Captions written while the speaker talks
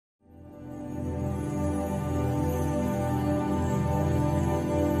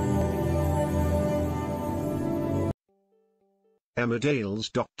Emmerdale's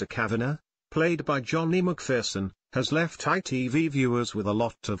Dr Cavanagh, played by Jonny McPherson, has left ITV viewers with a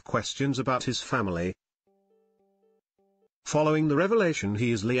lot of questions about his family. Following the revelation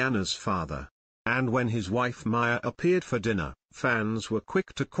he is Leanna's father, and when his wife Maya appeared for dinner, fans were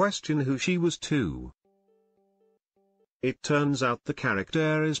quick to question who she was too. It turns out the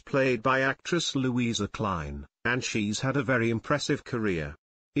character is played by actress Louisa Klein, and she's had a very impressive career.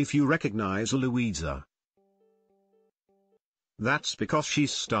 If you recognize Louisa, that's because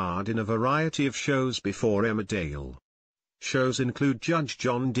she's starred in a variety of shows before Emmerdale. Shows include Judge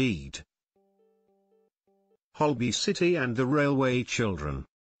John Deed, Holby City and The Railway Children.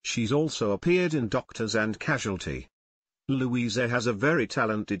 She's also appeared in Doctors and Casualty. Louisa has a very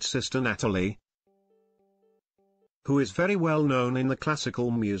talented sister Natalie, who is very well known in the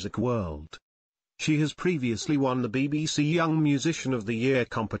classical music world. She has previously won the BBC Young Musician of the Year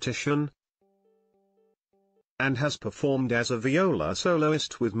competition, and has performed as a viola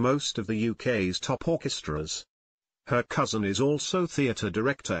soloist with most of the UK's top orchestras. Her cousin is also theatre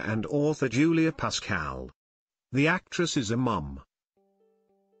director and author Julia Pascal. The actress is a mum,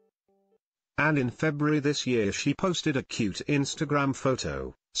 and in February this year she posted a cute Instagram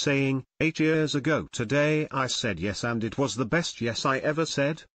photo, saying, "8 years ago today I said yes and it was the best yes I ever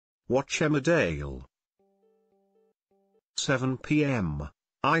said." Watch Emmerdale. 7 p.m.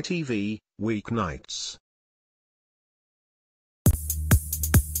 ITV, weeknights.